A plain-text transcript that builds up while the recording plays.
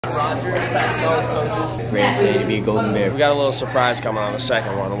Roger, passing all his poses. Great day to be a Golden Bear. We got a little surprise coming on the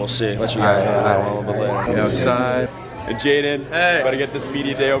second one, and we'll see. Let you guys know that one a little bit later. Outside. And Jaden, about to get this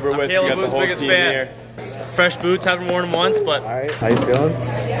media day over with. Caleb's biggest fan. Fresh boots, haven't worn them once, but. Alright, how you feeling?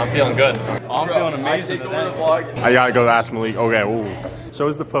 I'm feeling good. I'm feeling amazing. I gotta go ask Malik. Okay, ooh. Show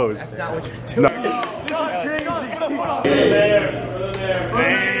us the pose. That's not what you're doing. No. This is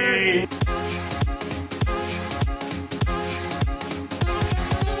crazy.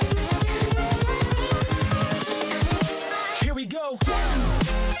 Here we go.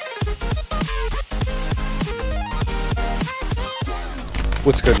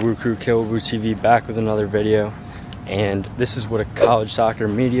 What's good, Woo Crew? calebwutv back with another video, and this is what a college soccer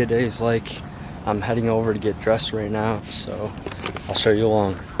media day is like. I'm heading over to get dressed right now, so I'll show you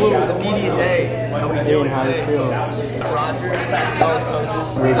along. The media day. How we doing? How you feeling? Roger, passing all his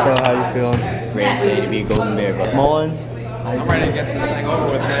poses. Rachel, how you feeling? Great day to be a Golden Bear. Mullins? I'm ready to get this thing over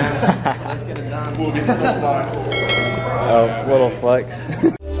with, man. Let's get it done. Oh, little flex.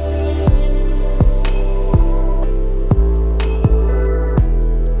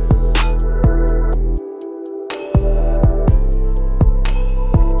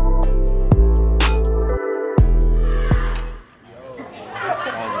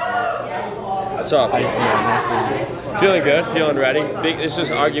 What's up? Feeling good, feeling ready. This is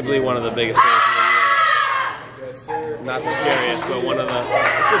arguably one of the biggest days of the year. Not the scariest, but one of the,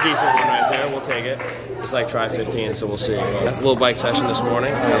 it's a decent one right there. We'll take it. It's like try 15, so we'll see. A little bike session this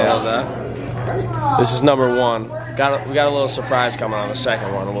morning. I love that. This is number one. We got a little surprise coming on the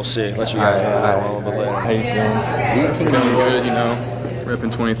second one, and we'll see. Let you guys know that one a little bit later. How you feeling? Feeling good, you know.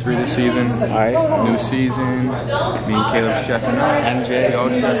 Repping 23 this season. Alright. New season. Me and Caleb chefing up. MJ. We all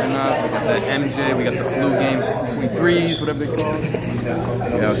chefing up. We got that MJ. We got the flu game. 23s, whatever they call it.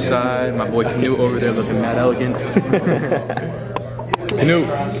 We outside. My boy Canute over there looking mad elegant. Canute.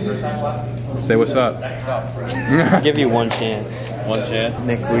 Say what's up. I'll give you one chance. One chance.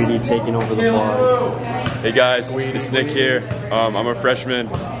 Nick Weedy taking over the vlog. Hey guys, it's Nick here. I'm a freshman,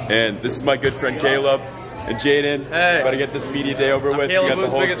 and this is my good friend Caleb. And Jaden, about to get this media day over with. We got the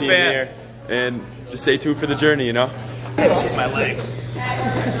whole team here. And just stay tuned for the journey, you know? My leg.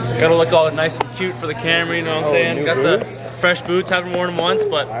 Gotta look all nice and cute for the camera, you know what I'm saying? Got the fresh boots, haven't worn them once,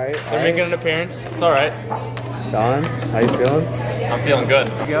 but they're making an appearance. It's alright. Sean, how you feeling? I'm feeling good.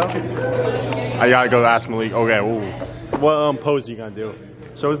 I gotta go ask Malik. Okay, ooh. What pose are you gonna do?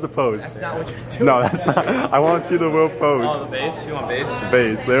 Show us the pose. That's not what you're doing. No, that's not. I want to see the real pose. Oh, the base? You want base?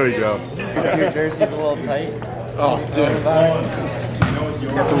 Base, there we go. Your jersey's a little tight. Oh, dude. You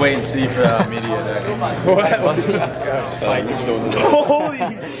have to wait and see for media day. What? Holy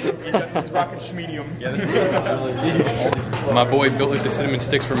shit. Rockin' schmedium. Yeah, this is really my boy built like the cinnamon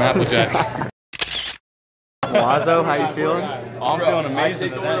sticks from Apple Jacks. Lazo, how you feeling? I'm feeling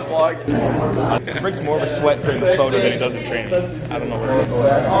amazing. It brings more of a sweat during the photo than it does in training. I don't know where it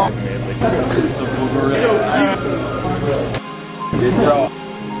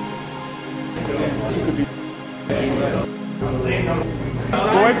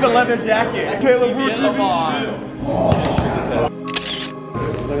Where's the leather jacket? calebwutv.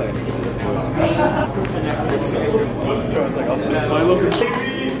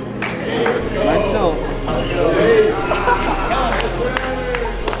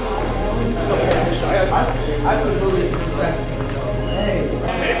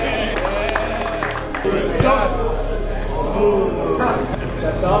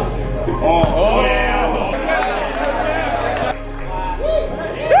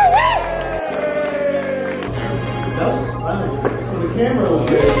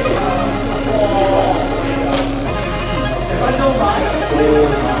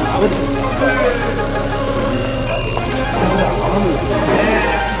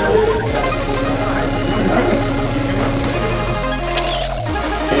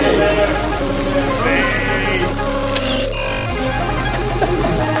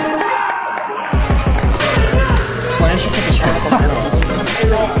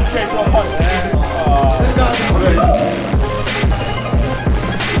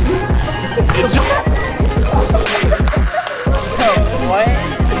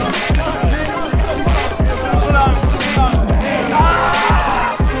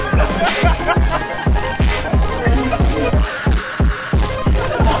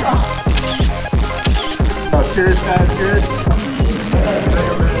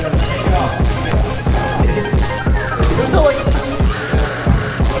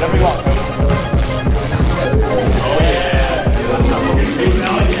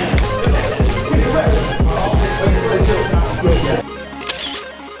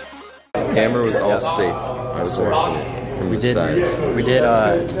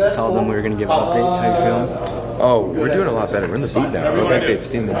 forget, tell them we were gonna give updates. How you feeling? Oh, we're doing a lot better. We're in the beat now. I don't think they've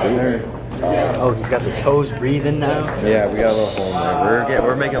seen the boot. Oh, he's got the toes breathing now. Yeah, we got a little hole in there.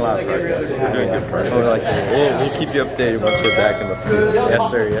 We're making a lot of progress. We're doing good progress. That's what we like to hear. We'll keep you updated once we're back in the food. Yes,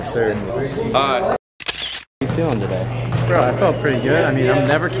 sir. Yes, sir. How you feeling today? Bro, I felt pretty good. I mean, I'm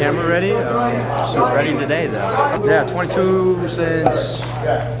never camera ready. So ready today, though. Yeah, 22 since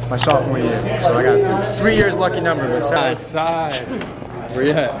my sophomore year. So I got 3 years lucky number. But Where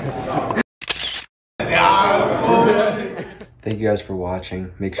you at? Thank you guys for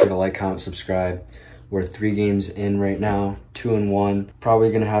watching. Make sure to like, comment, subscribe. We're 3 games in right now, 2-1.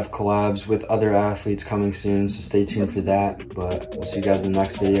 Probably gonna have collabs with other athletes coming soon, so stay tuned for that. But we'll see you guys in the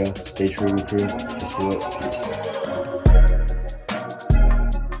next video. Stay true, crew. Peace.